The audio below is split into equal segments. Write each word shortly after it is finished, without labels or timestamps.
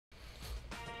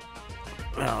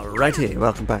Alrighty,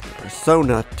 welcome back to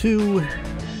Persona 2.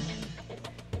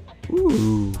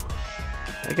 Ooh,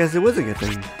 I guess it was a good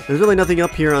thing. There's really nothing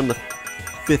up here on the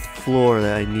 5th floor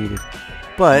that I needed.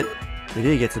 But, we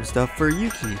did get some stuff for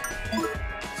Yuki.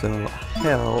 So,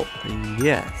 hell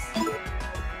yes.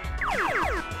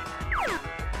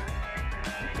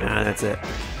 Ah, that's it.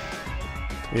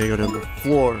 We gotta go down the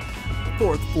floor.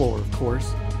 4th floor, of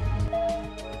course.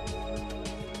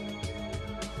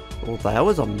 Well, that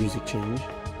was a music change.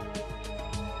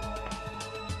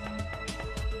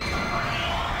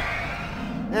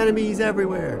 Enemies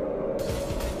everywhere.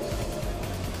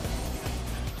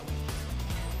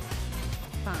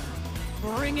 Fine.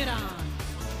 Bring it on.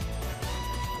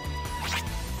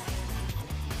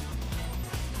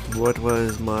 What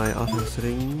was my auto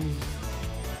settings?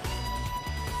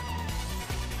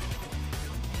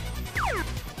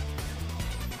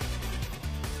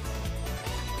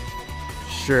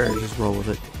 Sure, just roll with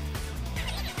it.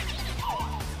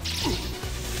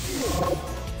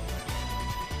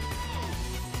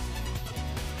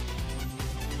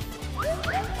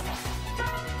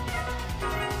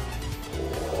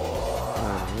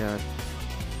 Oh, God.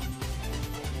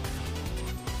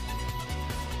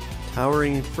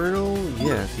 Towering Infernal?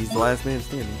 Yes, he's the last man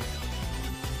standing.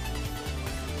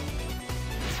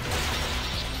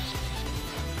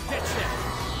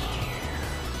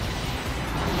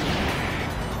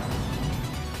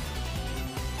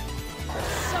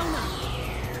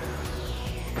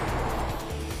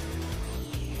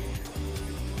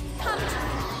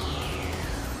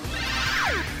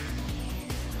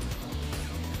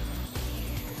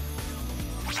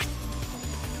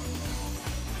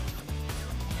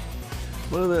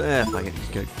 What are the fuck it,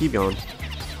 just go, keep going.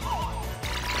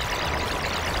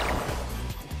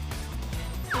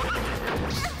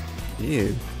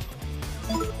 Ew.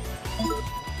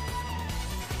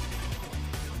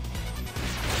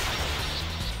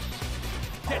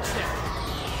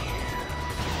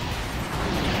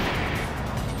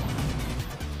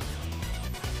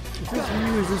 Is this you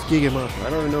or is this Gigamoth? I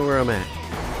don't even know where I'm at.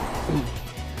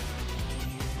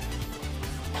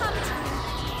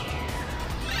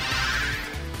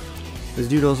 This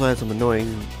dude also had some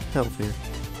annoying health here.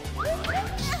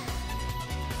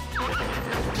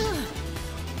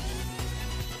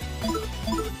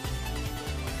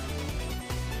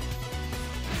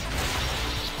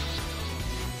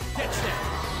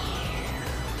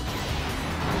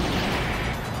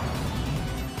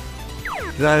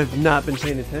 Because I've not been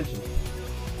paying attention.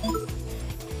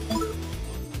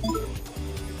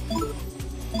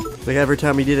 Like every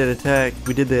time we did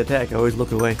the attack, I always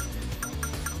look away.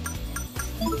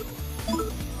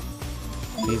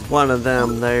 He's one of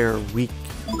them, they're weak,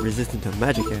 resistant to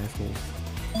magic assholes.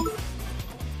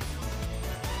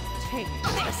 Take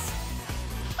this.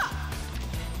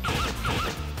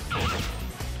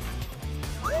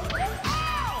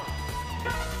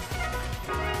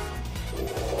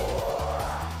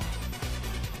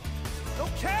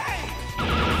 Okay.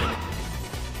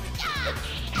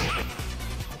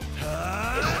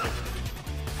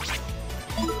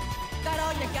 That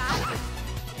all you got?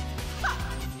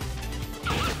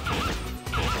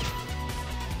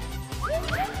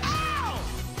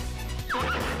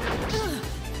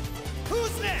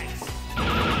 Who's next?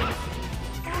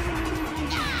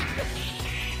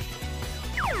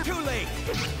 Too late.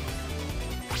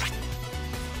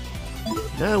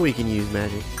 Now we can use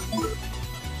magic.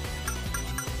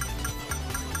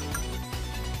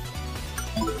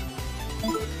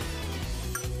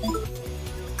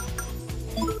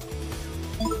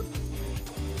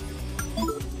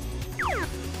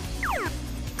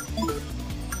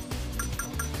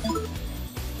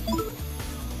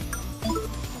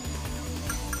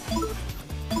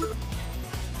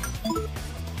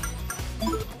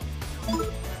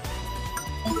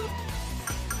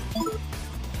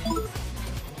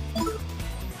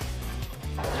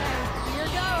 Here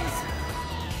goes.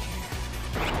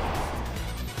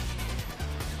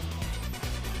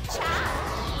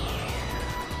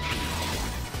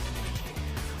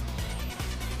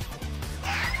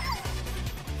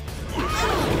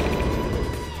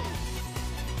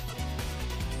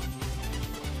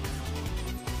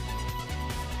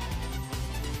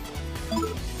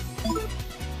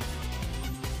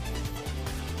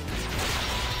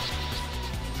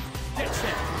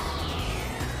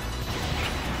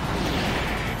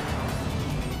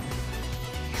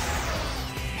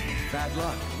 Bad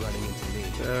luck running into me.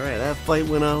 Alright, that fight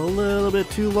went on a little bit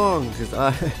too long because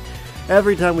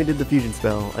every time we did the fusion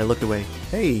spell, I looked away.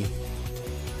 Hey!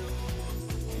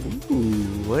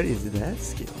 Ooh, what is that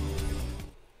skill?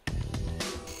 I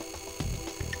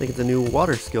think it's a new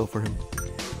water skill for him.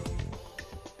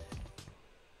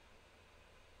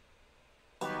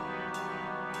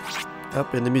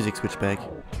 Up and the music switched back.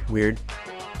 Weird.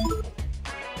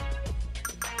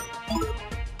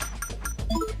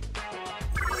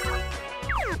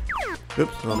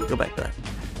 Oops, oh, go back to that.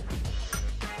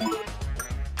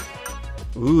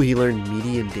 Ooh, he learned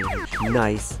medium damage.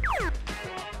 Nice.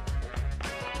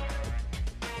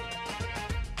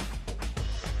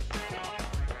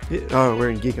 Oh, we're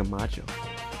in Giga Macho.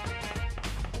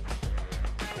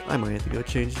 I might have to go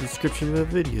change the description of that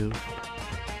video.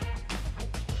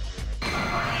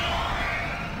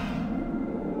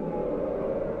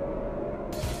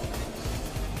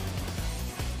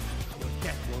 Your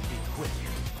death won't be quick.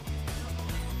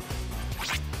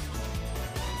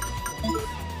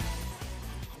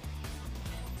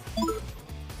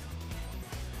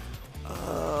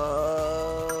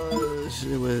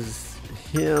 It was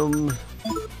him.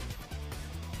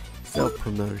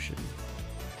 Self-promotion.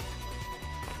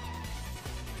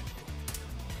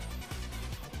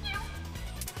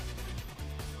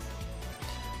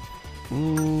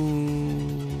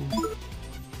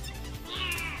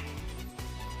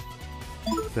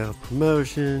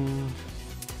 Self-promotion.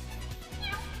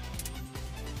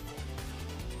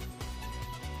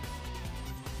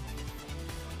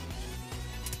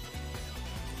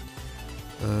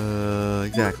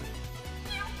 Exactly.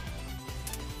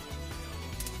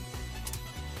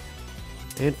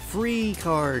 And free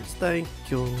cards, thank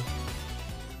you.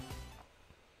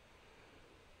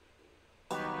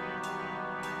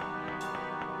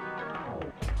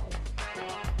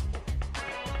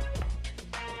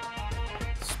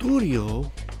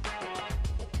 Studio?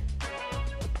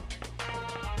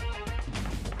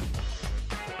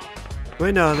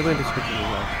 Right now, my description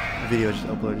of the video I just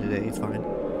uploaded today, it's fine.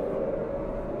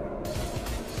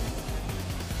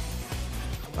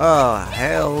 Oh,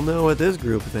 hell no with this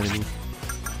group of enemies.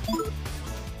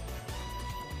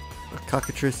 A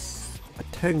cockatrice, a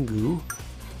tengu,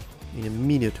 and a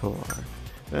minotaur.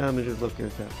 I'm just looking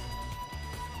at that.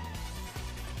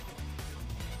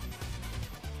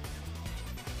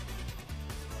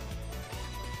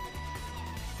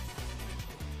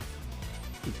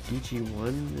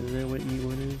 E1? Is that what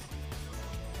E1 is?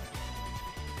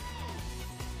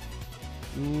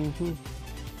 Mm-hmm.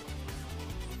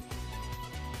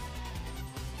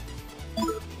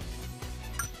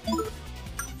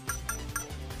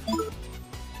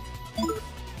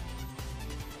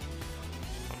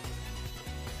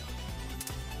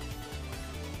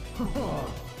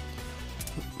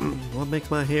 What makes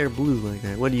my hair blue like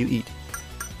that? What do you eat?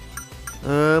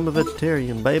 I'm a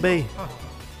vegetarian, baby.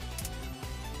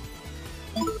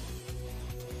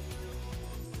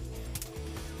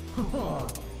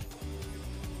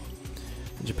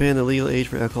 In Japan, the legal age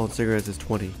for alcohol and cigarettes is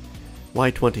 20.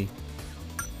 Why 20?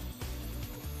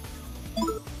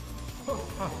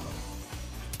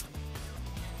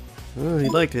 Oh, he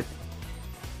liked it.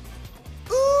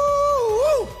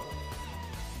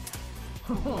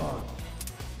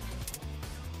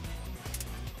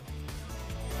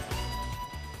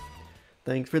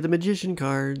 Thanks for the magician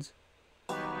cards.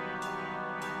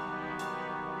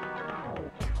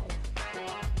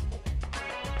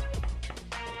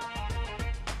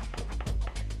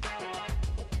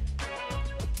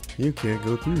 You can't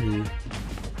go through here.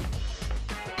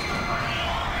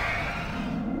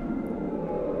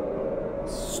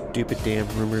 Stupid damn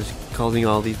rumors causing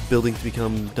all these buildings to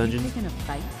become dungeons. Picking a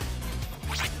fight?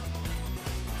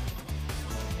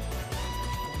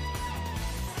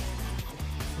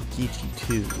 Geechee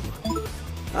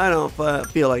 2. I don't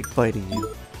feel like fighting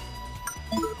you.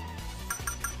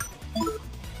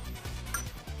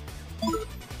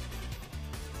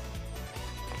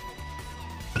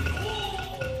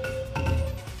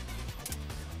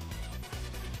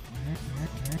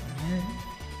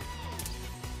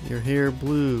 Your hair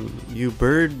blue. You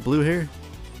bird, blue hair?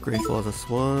 Graceful as a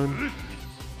swan.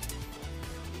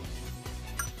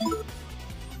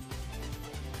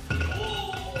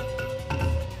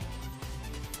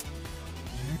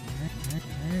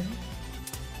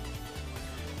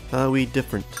 How are we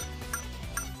different?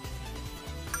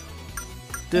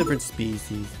 Different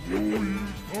species.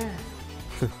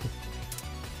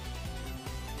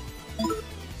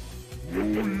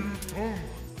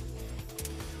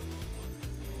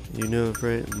 You know,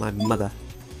 right? My mother.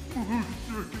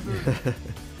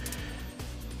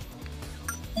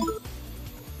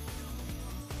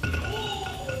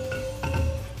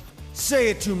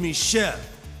 Say it to me, chef.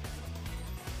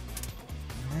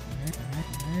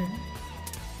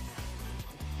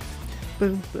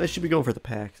 I should be going for the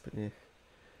packs, but yeah.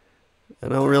 I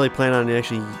don't really plan on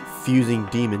actually fusing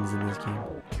demons in this game.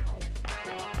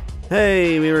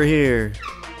 Hey, we were here.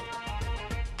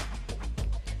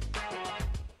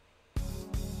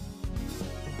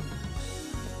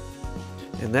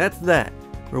 And that's that.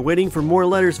 We're waiting for more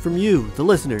letters from you, the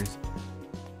listeners.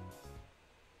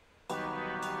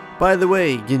 By the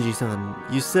way, Genji-san,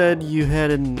 you said you had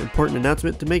an important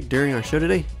announcement to make during our show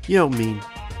today? You don't mean...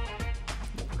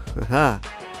 Haha,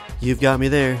 you've got me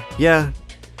there. Yeah,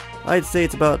 I'd say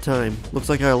it's about time. Looks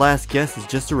like our last guest has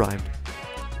just arrived.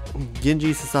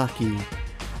 Genji Sasaki,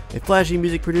 a flashy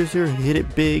music producer who hit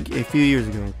it big a few years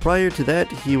ago. Prior to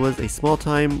that, he was a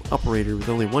small-time operator with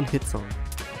only one hit song.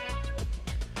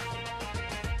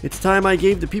 It's time I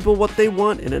gave the people what they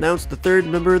want and announced the third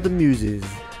member of the Muses.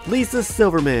 Lisa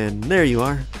Silverman, there you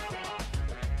are.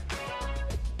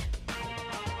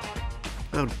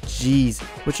 Oh jeez,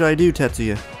 what should I do,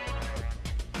 Tatsuya?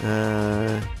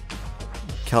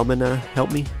 Kalmana,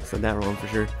 help me? Said that wrong for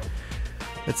sure.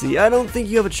 Let's see, I don't think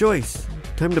you have a choice.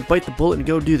 Time to bite the bullet and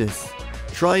go do this.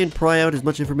 Try and pry out as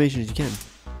much information as you can.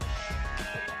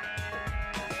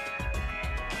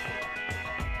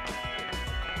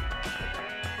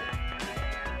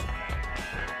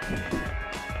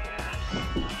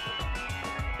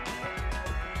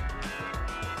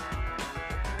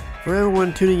 For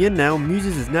everyone tuning in now,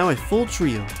 Muses is now a full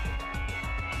trio.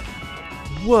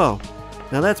 Whoa,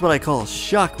 now that's what I call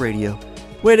shock radio.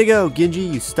 Way to go, Genji,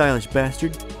 you stylish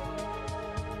bastard.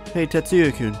 Hey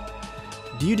Tatsuya-kun,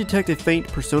 do you detect a faint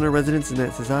persona resonance in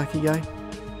that Sasaki guy?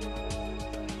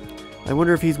 I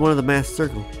wonder if he's one of the masked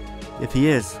circle. If he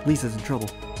is, Lisa's in trouble.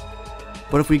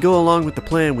 But if we go along with the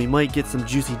plan, we might get some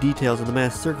juicy details on the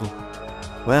masked circle.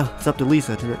 Well, it's up to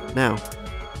Lisa now.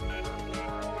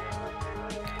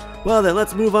 Well then,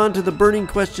 let's move on to the burning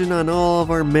question on all of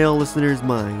our male listeners'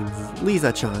 minds.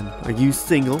 Lisa-chan, are you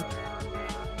single?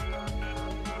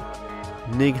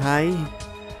 Nighai?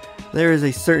 There is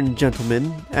a certain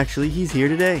gentleman. Actually, he's here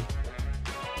today.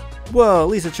 Whoa,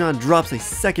 Lisa-chan drops a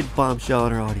second bombshell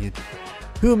on our audience.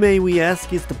 Who, may we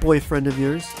ask, is the boyfriend of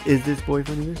yours? Is this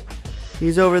boyfriend of yours?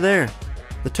 He's over there.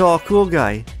 The tall, cool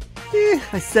guy.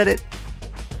 I said it.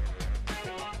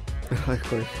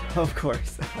 Of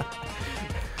course.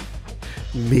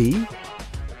 Me?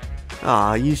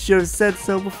 Aw, you should have said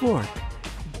so before.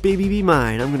 Baby, be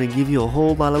mine. I'm gonna give you a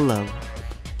whole lot of love.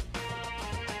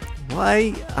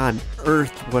 Why on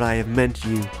earth would I have meant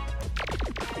you?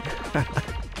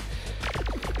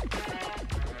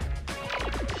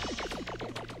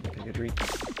 Take a drink.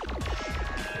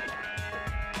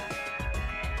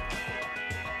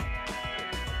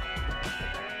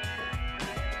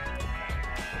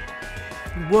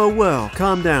 Whoa,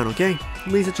 calm down, okay?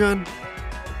 Lisa-chan?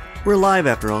 We're live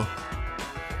after all.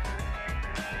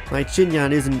 My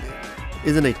Chinyan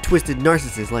isn't a twisted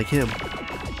narcissist like him.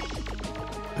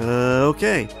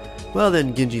 Okay. Well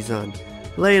then, Genji-san,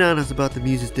 lay it on us about the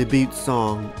Muses' debut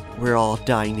song we're all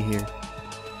dying to hear.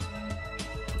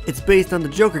 It's based on the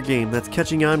Joker game that's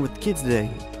catching on with kids today.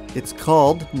 It's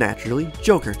called, naturally,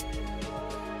 Joker.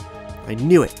 I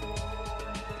knew it.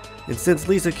 And since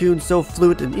Lisa-kun's so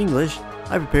fluent in English,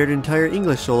 I prepared an entire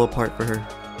English solo part for her.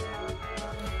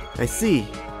 I see.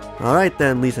 Alright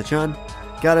then, Lisa-chan.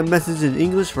 Got a message in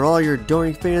English for all your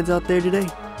adoring fans out there today?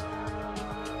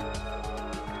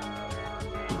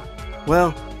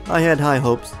 Well, I had high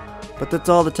hopes, but that's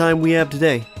all the time we have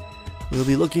today. We'll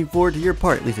be looking forward to your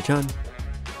part, Lisa-chan.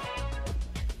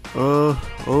 Oh,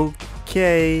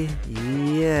 okay.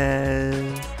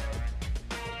 Yes.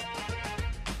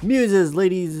 Muses,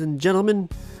 ladies and gentlemen,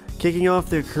 kicking off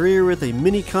their career with a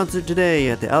mini concert today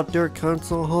at the Outdoor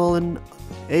Concert Hall in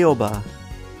Aoba,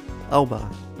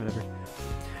 whatever.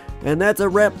 And that's a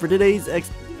wrap for today's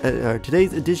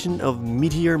edition of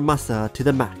Meteor Masa to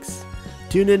the Max.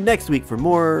 Tune in next week for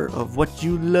more of what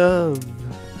you love.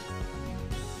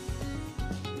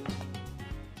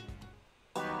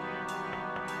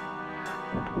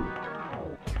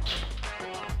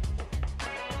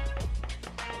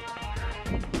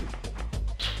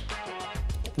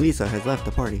 Lisa has left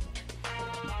the party.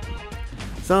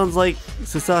 Sounds like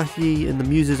Sasaki and the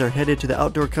Muses are headed to the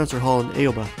Outdoor Concert Hall in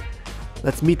Aoba.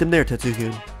 Let's meet them there,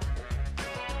 Tatsuya.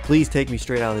 Please take me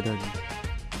straight out of the dungeon.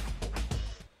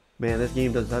 Man, this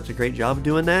game does such a great job of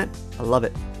doing that. I love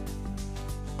it.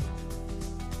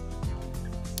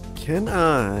 Can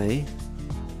I...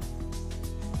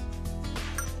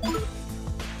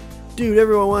 Dude,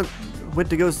 everyone went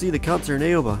to go see the concert in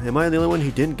Aoba. Am I the only one who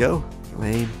didn't go?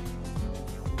 Lame.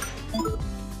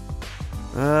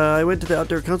 I went to the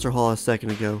Outdoor Concert Hall a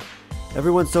second ago.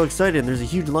 Everyone's so excited and there's a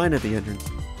huge line at the entrance.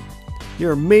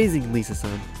 You're amazing,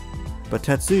 Lisa-san. But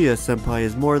Tatsuya-senpai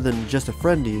is more than just a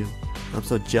friend to you. I'm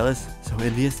so jealous, so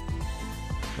envious.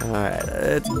 Alright,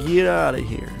 let's get out of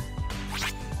here.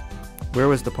 Where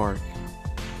was the park?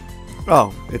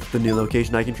 Oh, it's the new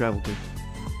location I can travel to.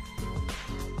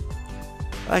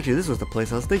 Actually, this was the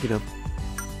place I was thinking of.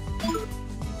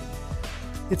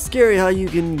 It's scary how you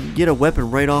can get a weapon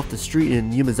right off the street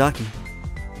in Yumezaki.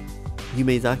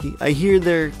 I hear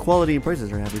their quality and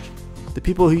prices are average. The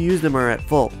people who use them are at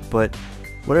fault, but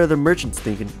what are the merchants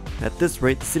thinking? At this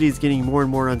rate, the city is getting more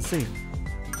and more unsafe.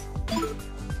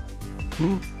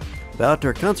 The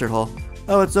outdoor concert hall.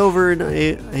 Oh, it's over in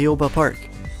Aoba Park.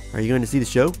 Are you going to see the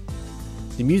show?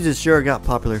 The Muses sure got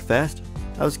popular fast.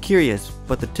 I was curious,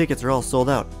 but the tickets are all sold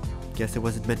out. Guess it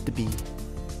wasn't meant to be.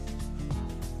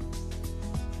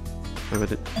 There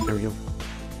we go.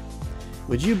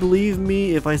 Would you believe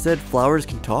me if I said flowers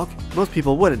can talk? Most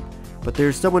people wouldn't, but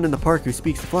there's someone in the park who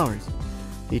speaks to flowers.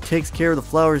 He takes care of the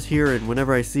flowers here, and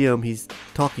whenever I see him, he's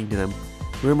talking to them.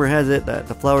 Rumor has it that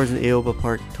the flowers in Aoba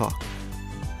Park talk.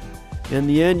 In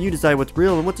the end, you decide what's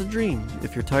real and what's a dream.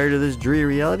 If you're tired of this dreary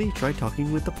reality, try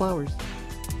talking with the flowers.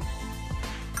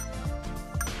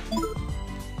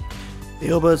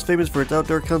 Aoba is famous for its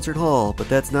outdoor concert hall, but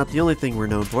that's not the only thing we're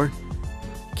known for.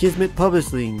 Kismet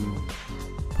Publishing.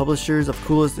 Publishers of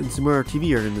coolest and Sumura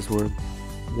TV are in this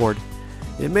ward.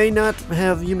 It may not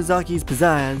have Yumezaki's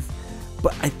pizzazz,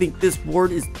 but I think this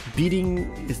ward is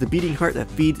the beating heart that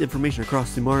feeds information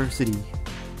across Sumura City.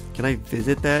 Can I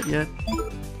visit that yet?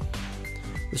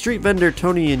 The street vendor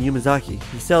Tony in Yumezaki.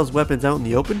 He sells weapons out in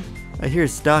the open. I hear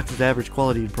his stocks is average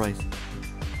quality and price.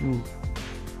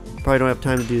 Probably don't have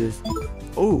time to do this.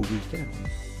 Oh, we can.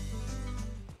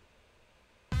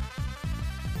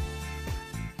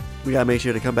 We gotta make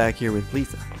sure to come back here with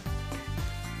Lisa.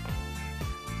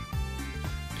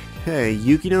 Hey,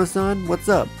 Yukino-san, what's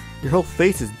up? Your whole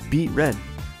face is beet red.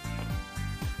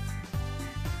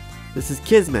 This is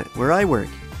Kismet, where I work.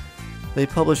 They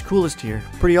publish coolest here.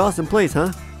 Pretty awesome place,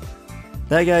 huh?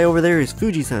 That guy over there is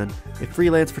Fuji-san, a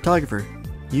freelance photographer.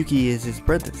 Yuki is his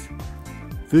apprentice.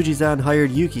 Fuji-san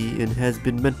hired Yuki and has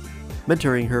been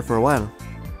mentoring her for a while.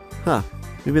 Huh,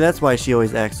 maybe that's why she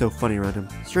always acts so funny around him.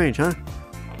 Strange, huh?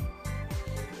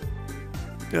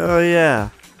 Oh yeah,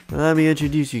 let me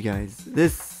introduce you guys.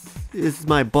 This is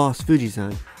my boss,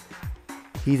 Fuji-san.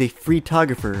 He's a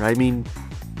photographer. I mean,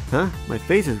 huh? My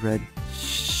face is red.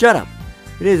 Shut up!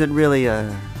 It isn't really,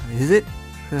 is it?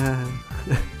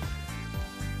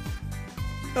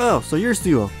 Oh, so you're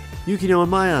Suo. Yukino and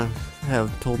Maya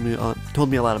have told me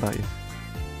a lot about you.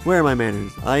 Where are my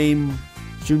manners? I'm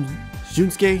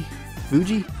Shunsuke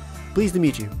Fuji. Pleased to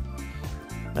meet you.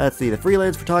 Let's see, the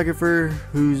freelance photographer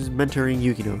who's mentoring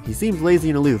Yukino. He seems lazy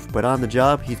and aloof, but on the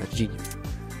job, he's a genius.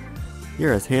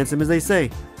 You're as handsome as they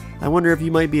say. I wonder if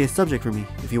you might be a subject for me,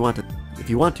 if you want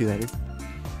to, that is.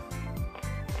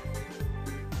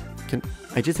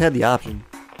 I just had the option.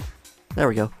 There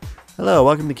we go. Hello,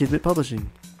 welcome to Kismet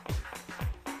Publishing.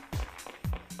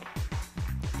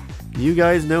 Do you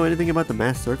guys know anything about the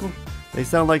Masked Circle? They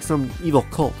sound like some evil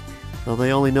cult, though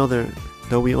we only know their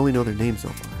names so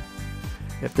far.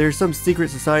 If there's some secret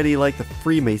society like the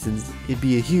Freemasons, it'd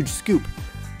be a huge scoop.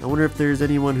 I wonder if there's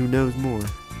anyone who knows more.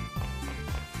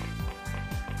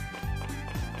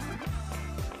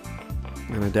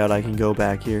 And I doubt I can go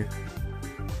back here.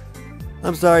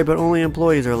 I'm sorry, but only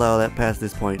employees are allowed that past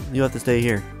this point. You'll have to stay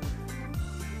here.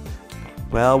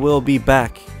 Well, we'll be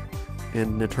back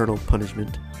in eternal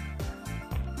punishment.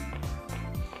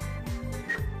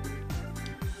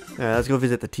 Alright, let's go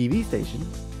visit the TV station.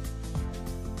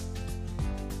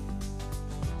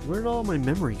 Where did all my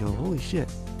memory go? Holy shit.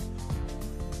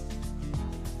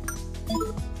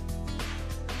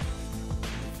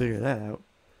 Figure that out.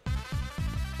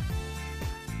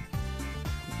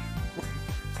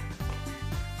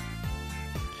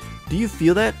 Do you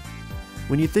feel that?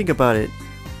 When you think about it,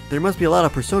 there must be a lot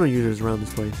of Persona users around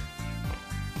this place.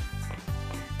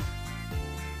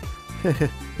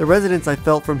 The resonance I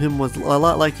felt from him was a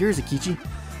lot like yours, Akichi.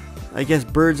 I guess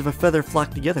birds of a feather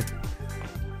flock together.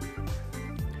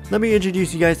 Let me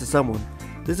introduce you guys to someone.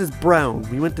 This is Brown.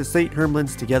 We went to St.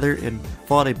 Hermlin's together and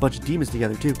fought a bunch of demons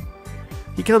together too.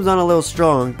 He comes on a little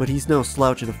strong, but he's no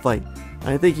slouch in a fight.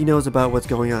 I think he knows about what's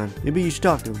going on. Maybe you should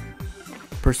talk to him.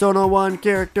 Persona 1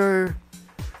 character.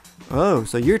 Oh,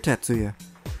 so you're Tatsuya.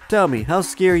 Tell me, how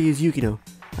scary is Yukino?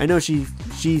 I know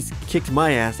she's kicked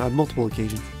my ass on multiple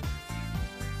occasions.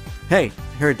 Hey,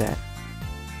 heard that.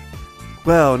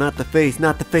 Well, not the face,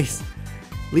 not the face.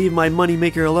 Leave my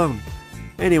moneymaker alone.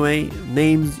 Anyway,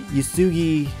 name's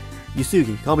Yusugi,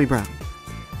 call me Brown.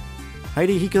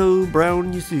 Hidehiko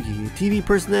Brown Yusugi, a TV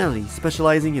personality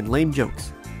specializing in lame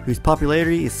jokes, whose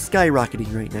popularity is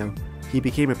skyrocketing right now. He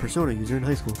became a Persona user in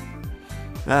high school.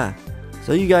 Ah,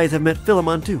 so you guys have met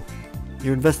Philemon too.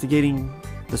 You're investigating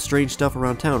the strange stuff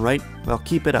around town, right? Well,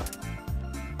 keep it up.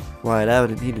 Right, I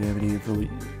wouldn't need to have any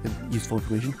useful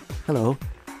information. Hello.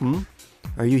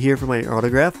 Are you here for my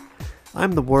autograph?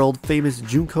 I'm the world-famous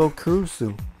Junko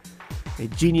Kurusu, a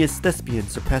genius thespian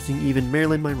surpassing even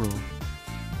Marilyn Monroe.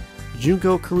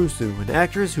 Junko Kurusu, an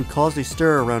actress who caused a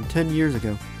stir around 10 years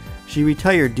ago. She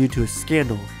retired due to a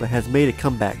scandal, but has made a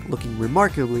comeback, looking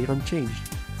remarkably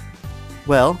unchanged.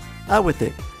 Well, out with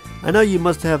it. I know you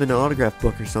must have an autograph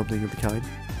book or something of the kind.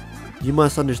 You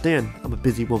must understand, I'm a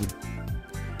busy woman.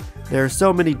 There are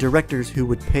so many directors who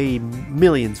would pay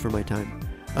millions for my time.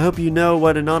 I hope you know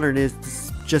what an honor it is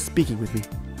just speaking with me.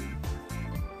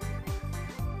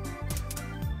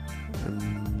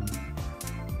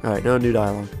 Alright, no new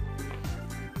dialogue.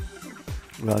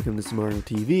 Welcome to Smarto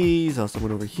TV. Saw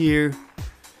someone over here.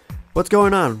 What's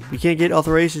going on? We can't get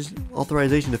authorization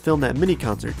to film that mini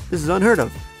concert. This is unheard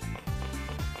of.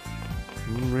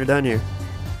 Right down here.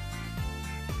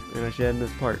 And I should end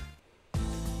this part.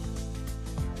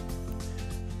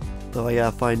 So I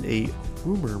gotta find a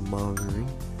rumor mongering,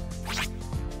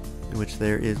 in which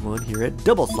there is one here at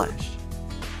Double Slash.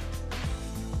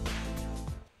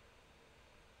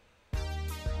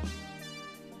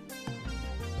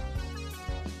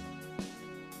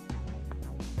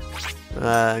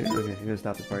 Okay, I'm gonna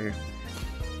stop this part here.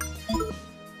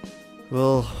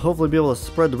 We'll hopefully be able to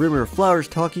spread the rumor of flowers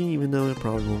talking, even though it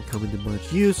probably won't come into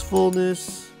much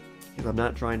usefulness, because I'm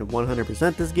not trying to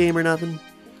 100% this game or nothing.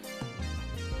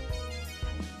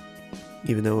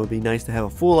 Even though it would be nice to have a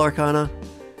full Arcana.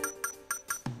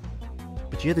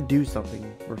 But you have to do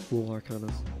something for full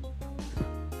Arcanas.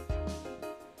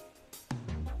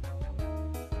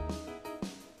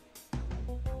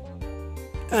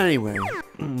 Anyway.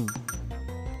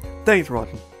 Thanks for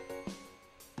watching.